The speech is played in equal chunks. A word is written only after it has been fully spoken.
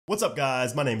What's up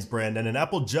guys, my name's Brandon and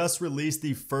Apple just released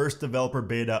the first developer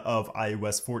beta of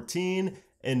iOS 14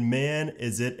 and man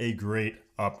is it a great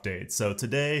update. So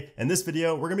today in this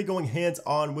video we're going to be going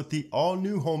hands-on with the all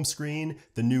new home screen,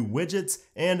 the new widgets,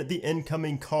 and the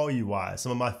incoming call UI,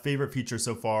 some of my favorite features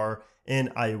so far in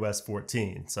iOS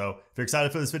 14. So if you're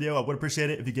excited for this video, I would appreciate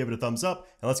it if you give it a thumbs up,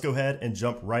 and let's go ahead and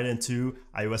jump right into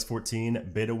iOS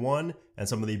 14 Beta 1 and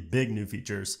some of the big new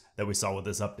features that we saw with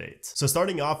this update. So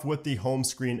starting off with the home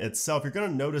screen itself, you're going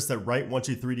to notice that right once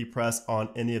you 3D press on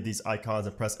any of these icons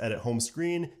and press edit home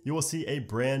screen, you will see a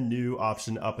brand new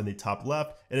option up in the top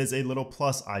left. It is a little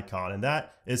plus icon, and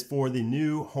that is for the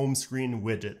new home screen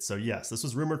widget. So yes, this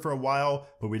was rumored for a while,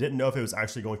 but we didn't know if it was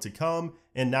actually going to come.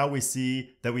 And now we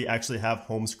see that we actually have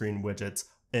home screen widgets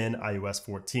in iOS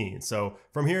 14. So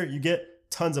from here, you get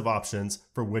tons of options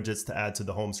for widgets to add to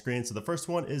the home screen. So the first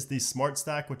one is the Smart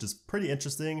Stack, which is pretty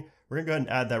interesting. We're gonna go ahead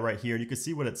and add that right here. You can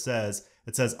see what it says.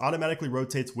 It says automatically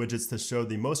rotates widgets to show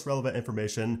the most relevant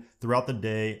information throughout the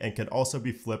day and can also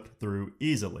be flipped through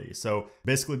easily. So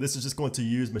basically this is just going to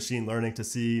use machine learning to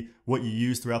see what you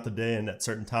use throughout the day and at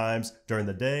certain times during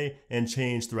the day and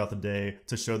change throughout the day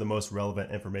to show the most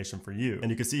relevant information for you. And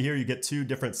you can see here you get two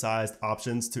different sized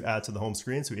options to add to the home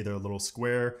screen. So either a little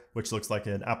square, which looks like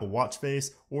an Apple Watch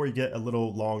face, or you get a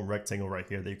little long rectangle right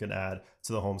here that you can add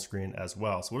to the home screen as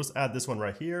well. So we'll just add this one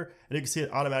right here, and you can see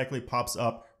it automatically pops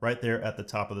up right there at the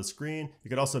top of the screen. You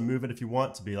can also move it if you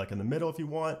want to be like in the middle if you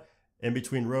want, in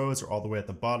between rows, or all the way at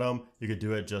the bottom. You could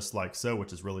do it just like so,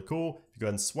 which is really cool. If you go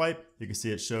ahead and swipe, you can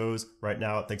see it shows right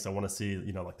now it thinks I want to see,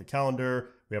 like the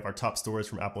calendar. We have our top stories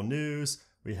from Apple News.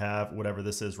 We have whatever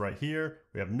this is right here.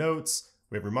 We have notes,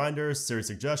 we have reminders, Siri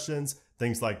suggestions,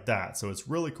 things like that. So it's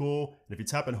really cool. And if you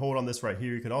tap and hold on this right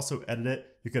here, you can also edit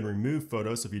it. You can remove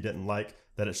photos. So if you didn't like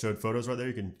that it showed photos right there,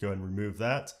 you can go ahead and remove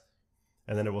that.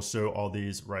 And then it will show all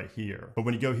these right here. But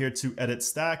when you go here to edit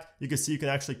stack, you can see you can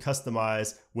actually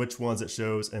customize which ones it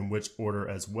shows in which order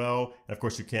as well. And of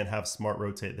course you can have smart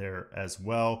rotate there as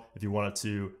well if you wanted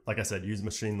to, like I said, use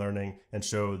machine learning and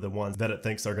show the ones that it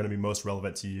thinks are going to be most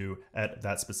relevant to you at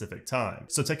that specific time.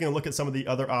 So taking a look at some of the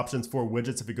other options for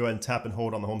widgets, if you go ahead and tap and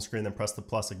hold on the home screen, then press the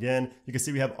plus again, you can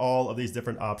see we have all of these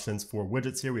different options for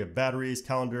widgets here. We have batteries,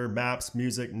 calendar, maps,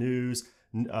 music, news,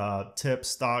 tips,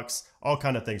 stocks, all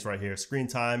kind of things right here. Screen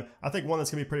time. I think one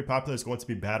that's gonna be pretty popular is going to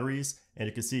be batteries. And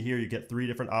you can see here you get three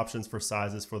different options for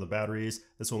sizes for the batteries.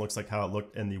 This one looks like how it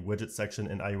looked in the widget section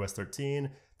in iOS 13.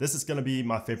 This is gonna be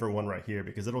my favorite one right here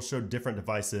because it'll show different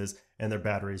devices and their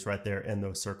batteries right there in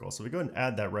those circles. So we go ahead and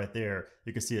add that right there.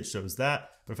 You can see it shows that.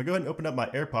 But if I go ahead and open up my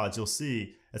AirPods, you'll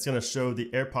see it's gonna show the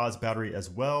AirPods battery as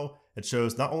well. It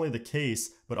shows not only the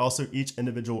case, but also each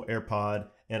individual AirPod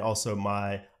and also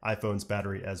my iPhone's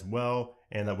battery as well.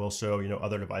 And that will show,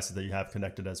 other devices that you have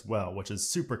connected as well, which is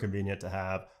super convenient to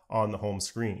have on the home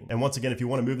screen. And once again, if you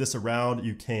want to move this around,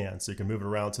 you can. So you can move it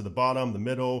around to the bottom, the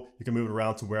middle, you can move it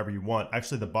around to wherever you want.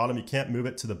 Actually, the bottom, you can't move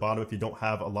it to the bottom if you don't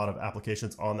have a lot of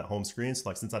applications on that home screen. So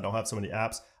like since I don't have so many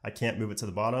apps, I can't move it to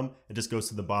the bottom. It just goes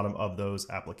to the bottom of those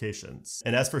applications.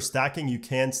 And as for stacking, you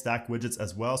can stack widgets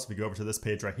as well. So if you go over to this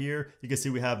page right here, you can see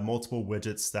we have multiple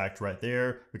widgets stacked right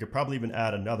there. We could probably even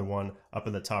add another one up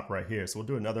in the top right here. So we'll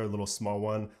do another little small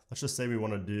one. Let's just say we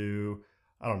want to do,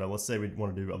 I don't know, let's say we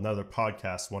want to do another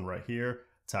podcast one right here.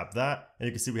 Tap that, and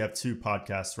you can see we have two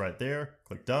podcasts right there.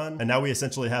 Click done. And now we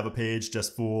essentially have a page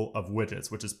just full of widgets,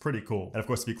 which is pretty cool. And of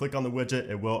course, if you click on the widget,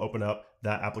 it will open up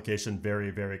that application very,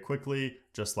 very quickly,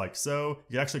 just like so.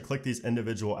 You can actually click these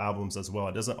individual albums as well.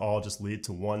 It doesn't all just lead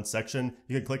to one section.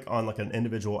 You can click on like an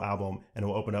individual album and it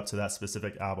will open up to that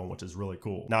specific album, which is really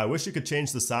cool. Now, I wish you could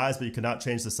change the size, but you cannot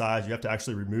change the size. You have to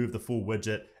actually remove the full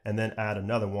widget and then add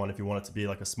another one if you want it to be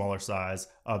like a smaller size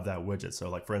of that widget. So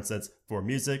like for instance, for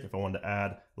music, if I wanted to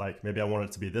add, like maybe I want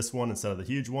it to be this one instead of the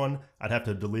huge one, I'd have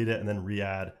to delete it and then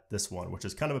re-add this one, which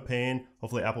is kind of a pain.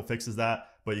 Hopefully Apple fixes that.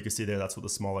 But you can see there, that's what the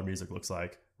smaller music looks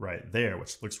like right there,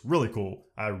 which looks really cool.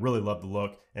 I really love the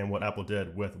look and what Apple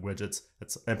did with widgets.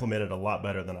 It's implemented a lot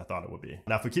better than I thought it would be.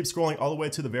 Now, if we keep scrolling all the way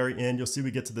to the very end, you'll see we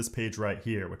get to this page right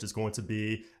here, which is going to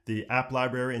be the app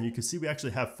library. And you can see we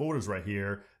actually have folders right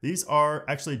here. These are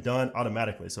actually done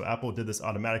automatically. So Apple did this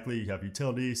automatically. You have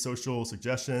utility, social,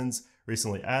 suggestions,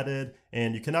 recently added,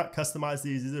 and you cannot customize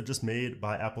these. These are just made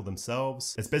by Apple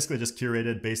themselves. It's basically just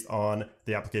curated based on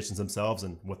the applications themselves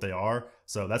and what they are.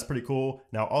 So that's pretty cool.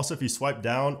 Now, also if you swipe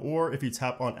down or if you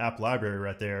tap on app library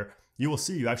right there, you will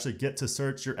see you actually get to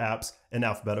search your apps in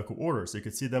alphabetical order. So you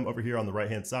can see them over here on the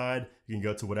right-hand side. You can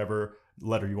go to whatever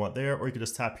letter you want there, or you can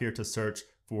just tap here to search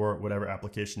for whatever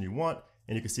application you want.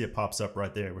 And you can see it pops up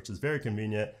right there, which is very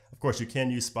convenient. Of course, you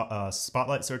can use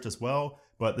Spotlight search as well,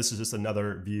 but this is just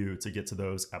another view to get to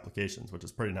those applications, which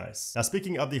is pretty nice. Now,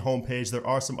 speaking of the home page, there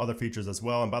are some other features as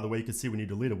well. And by the way, you can see when you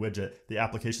delete a widget, the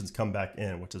applications come back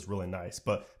in, which is really nice.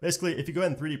 But basically, if you go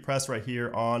ahead and 3D press right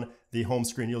here on the home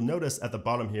screen, you'll notice at the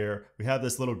bottom here, we have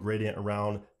this little gradient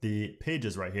around the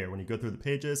pages right here. When you go through the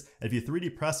pages, and if you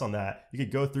 3D press on that, you can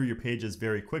go through your pages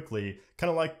very quickly, kind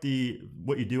of like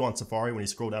what you do on Safari when you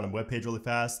scroll down a web page really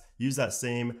fast. Use that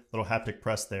same little haptic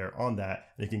press there on that,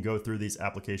 and you can go through these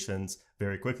applications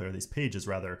very quickly, or these pages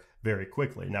rather, very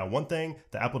quickly. Now, one thing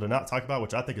that Apple did not talk about,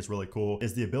 which I think is really cool,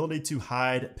 is the ability to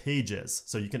hide pages.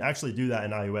 So you can actually do that in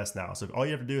iOS now. So all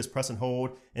you have to do is press and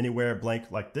hold anywhere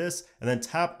blank like this, and then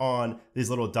tap on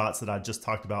these little dots that I just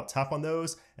talked about. Tap on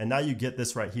those, and now you get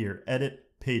this right here, edit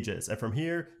pages. And from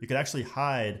here, you can actually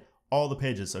hide all the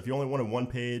pages. So if you only wanted one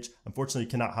page, unfortunately you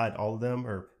cannot hide all of them,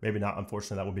 or maybe not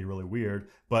unfortunately, that would be really weird,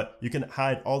 but you can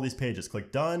hide all these pages.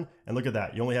 Click done, and look at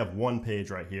that. You only have one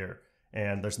page right here.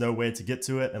 And there's no way to get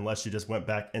to it unless you just went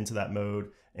back into that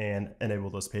mode and enable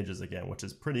those pages again, which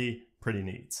is pretty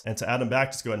neat. And to add them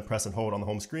back, just go ahead and press and hold on the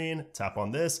home screen, tap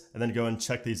on this, and then go and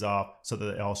check these off so that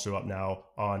they all show up now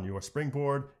on your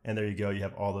springboard. And there you go, you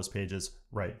have all those pages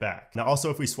right back. Now also,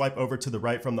 if we swipe over to the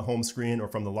right from the home screen or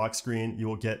from the lock screen, you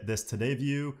will get this today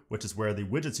view, which is where the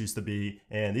widgets used to be.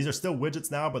 And these are still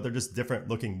widgets now, but they're just different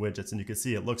looking widgets. And you can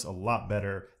see it looks a lot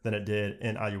better than it did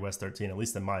in iOS 13, at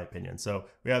least in my opinion. So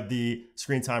we have the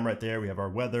screen time right there. We have our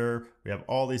weather. We have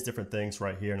all these different things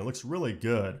right here, and it looks really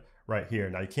good right here.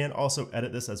 Now you can also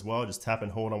edit this as well. Just tap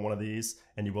and hold on one of these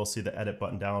and you will see the edit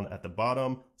button down at the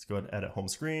bottom. Let's go ahead and edit home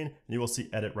screen, and you will see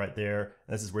edit right there.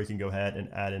 And this is where you can go ahead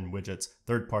and add in widgets,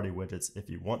 third-party widgets if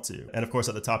you want to. And of course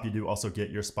at the top you do also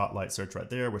get your spotlight search right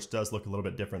there, which does look a little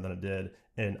bit different than it did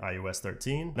in iOS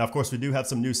 13. Now of course we do have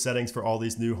some new settings for all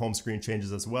these new home screen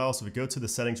changes as well. So if we go to the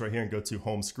settings right here and go to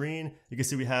home screen, you can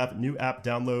see we have new app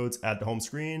downloads, add to home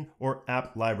screen, or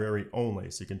app library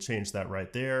only. So you can change that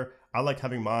right there. I like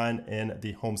having mine in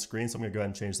the home screen, so I'm gonna go ahead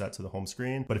and change that to the home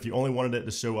screen. But if you only wanted it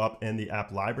to show up in the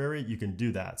app library, you can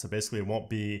do that. So basically it won't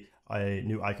be a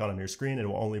new icon on your screen, it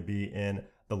will only be in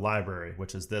the library,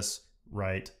 which is this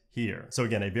right here. So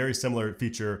again, a very similar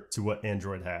feature to what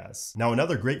Android has. Now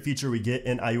another great feature we get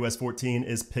in iOS 14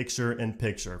 is picture in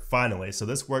picture, finally. So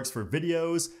this works for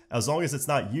videos, as long as it's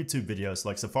not YouTube videos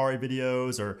like Safari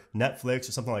videos or Netflix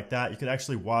or something like that. You can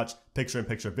actually watch picture in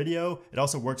picture video. It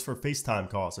also works for FaceTime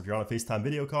calls. So if you're on a FaceTime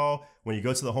video call, when you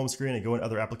go to the home screen and go in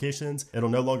other applications, it'll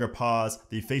no longer pause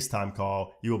the FaceTime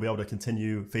call. You will be able to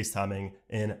continue FaceTiming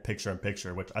in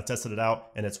picture, which I tested it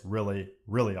out and it's really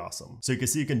awesome. So you can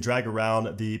see you can drag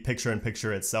around the picture in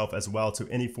picture itself as well to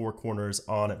any four corners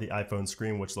on the iPhone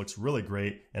screen, which looks really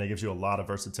great, and it gives you a lot of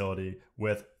versatility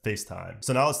with FaceTime.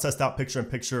 So now let's test out picture in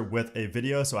picture with a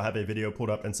video. So I have a video pulled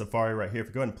up in Safari right here. If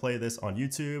you go ahead and play this on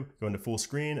YouTube, go into full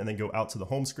screen and then go out to the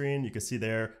home screen, you can see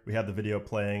there we have the video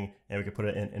playing, and we can put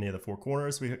it in any of the four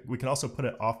corners. We can also put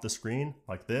it off the screen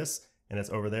like this, and it's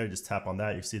over there. You just tap on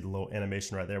that. You see the little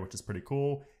animation right there, which is pretty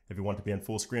cool. If you want to be in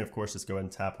full screen, of course, just go ahead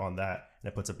and tap on that and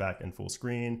it puts it back in full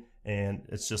screen. And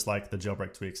it's just like the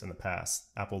jailbreak tweaks in the past.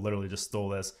 Apple literally just stole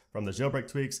this from the jailbreak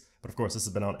tweaks, but of course this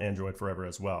has been on Android forever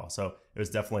as well. So it was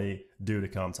definitely due to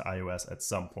come to iOS at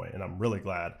some point, and I'm really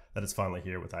glad that it's finally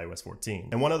here with iOS 14.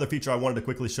 And one other feature I wanted to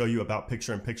quickly show you about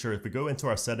picture in picture, if we go into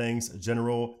our settings,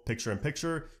 general picture in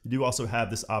picture, you do also have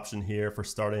this option here for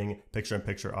starting picture in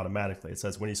picture automatically. It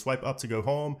says when you swipe up to go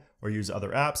home or use other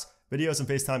apps, videos and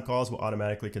FaceTime calls will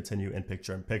automatically continue in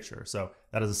picture. So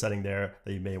that is a setting there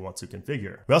that you may want to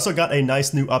configure. We also got a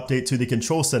nice new update to the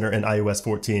control center in iOS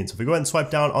 14. So if we go ahead and swipe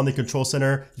down on the control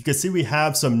center, you can see we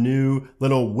have some new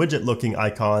little widget looking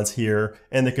icons here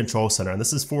in the control center. And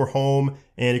this is for home,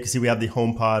 and you can see we have the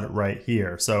HomePod right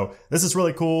here. So this is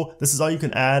really cool. This is all you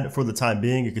can add for the time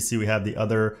being. You can see we have the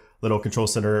other little control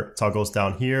center toggles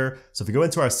down here. So if we go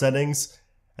into our settings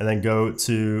and then go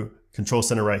to control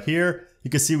center right here, you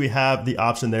can see we have the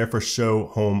option there for show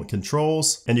home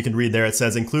controls. And you can read there, it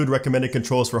says include recommended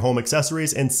controls for home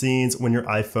accessories and scenes when your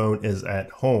iPhone is at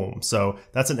home. So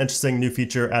that's an interesting new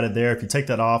feature added there. If you take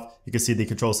that off, you can see the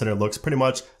control center looks pretty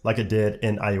much like it did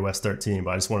in iOS 13.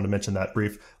 But I just wanted to mention that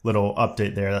brief little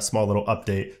update there, that small little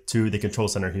update to the control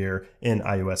center here in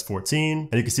iOS 14.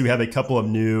 And you can see we have a couple of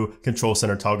new control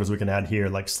center toggles we can add here,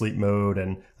 like sleep mode,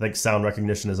 and I think sound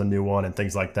recognition is a new one and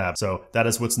things like that. So that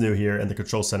is what's new here in the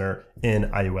control center in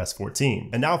iOS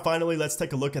 14. And now finally, let's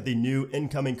take a look at the new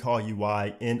incoming call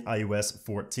UI in iOS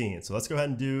 14. So let's go ahead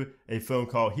and do a phone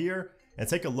call here. and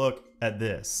take a look at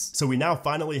this. So we now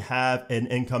finally have an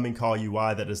incoming call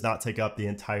UI that does not take up the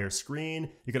entire screen.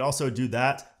 You can also do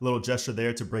that little gesture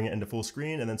there to bring it into full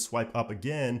screen and then swipe up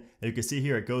again. And you can see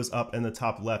here it goes up in the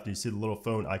top left. You see the little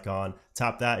phone icon.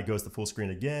 Tap that, it goes to full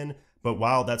screen again. But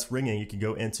while that's ringing, you can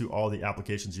go into all the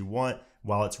applications you want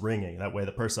while it's ringing. That way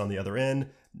the person on the other end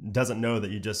doesn't know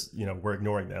that you just, were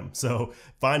ignoring them. So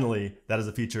finally, that is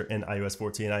a feature in iOS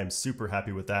 14. I am super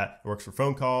happy with that. It works for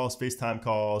phone calls, FaceTime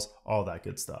calls, all that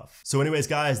good stuff. So anyways,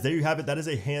 guys, there you have it. That is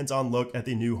a hands-on look at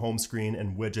the new home screen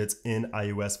and widgets in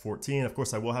iOS 14. Of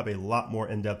course, I will have a lot more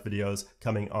in-depth videos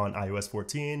coming on iOS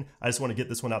 14. I just want to get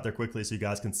this one out there quickly so you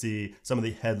guys can see some of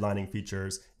the headlining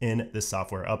features in this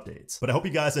software update. But I hope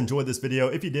you guys enjoyed this video.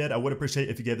 If you did, I would appreciate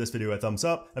if you gave this video a thumbs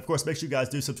up. Of course, make sure you guys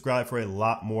do subscribe for a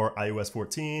lot more iOS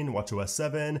 14, watchOS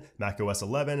 7, macOS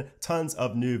 11, tons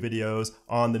of new videos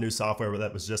on the new software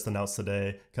that was just announced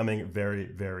today, coming very,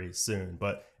 very soon.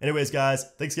 But anyways,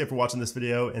 guys, thanks again for watching this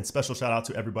video, and special shout out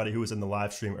to everybody who was in the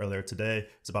live stream earlier today.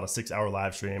 It's about a 6-hour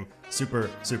live stream. Super,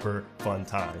 super fun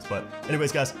times. But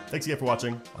anyways, guys, thanks again for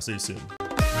watching. I'll see you soon.